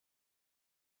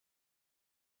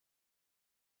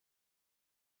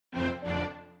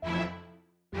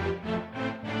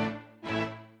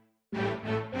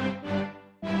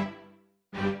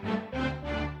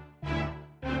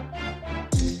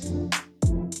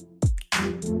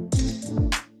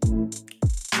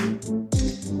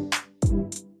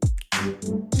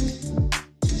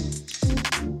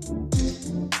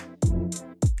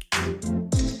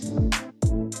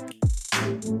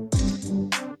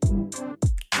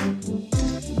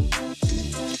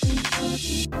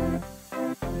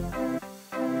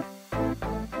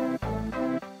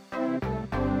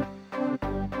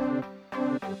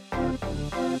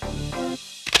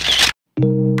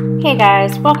Hey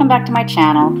guys, welcome back to my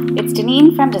channel. It's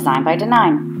Deneen from Design by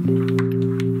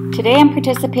Deneen. Today I'm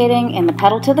participating in the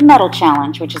Pedal to the Metal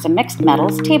Challenge, which is a mixed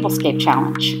metals tablescape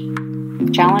challenge.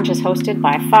 The challenge is hosted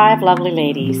by 5 lovely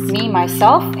ladies. Me,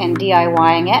 myself, and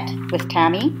DIYing it with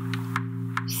Tammy.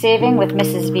 Saving with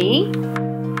Mrs. V.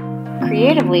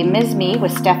 Creatively Ms. Me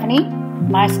with Stephanie.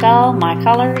 My Style, My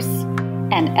Colors,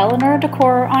 and Eleanor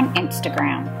Decor on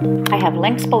Instagram. I have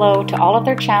links below to all of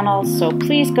their channels, so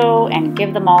please go and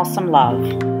give them all some love.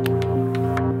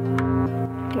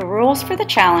 The rules for the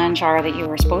challenge are that you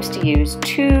are supposed to use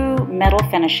 2 metal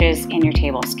finishes in your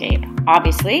tablescape.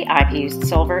 Obviously, I've used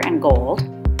silver and gold,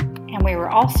 and we were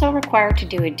also required to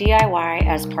do a DIY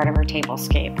as part of our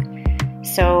tablescape.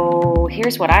 So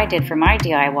here's what I did for my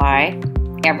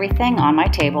DIY. Everything on my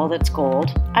table that's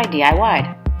gold, I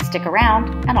DIY'd. Stick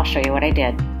around and I'll show you what I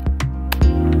did.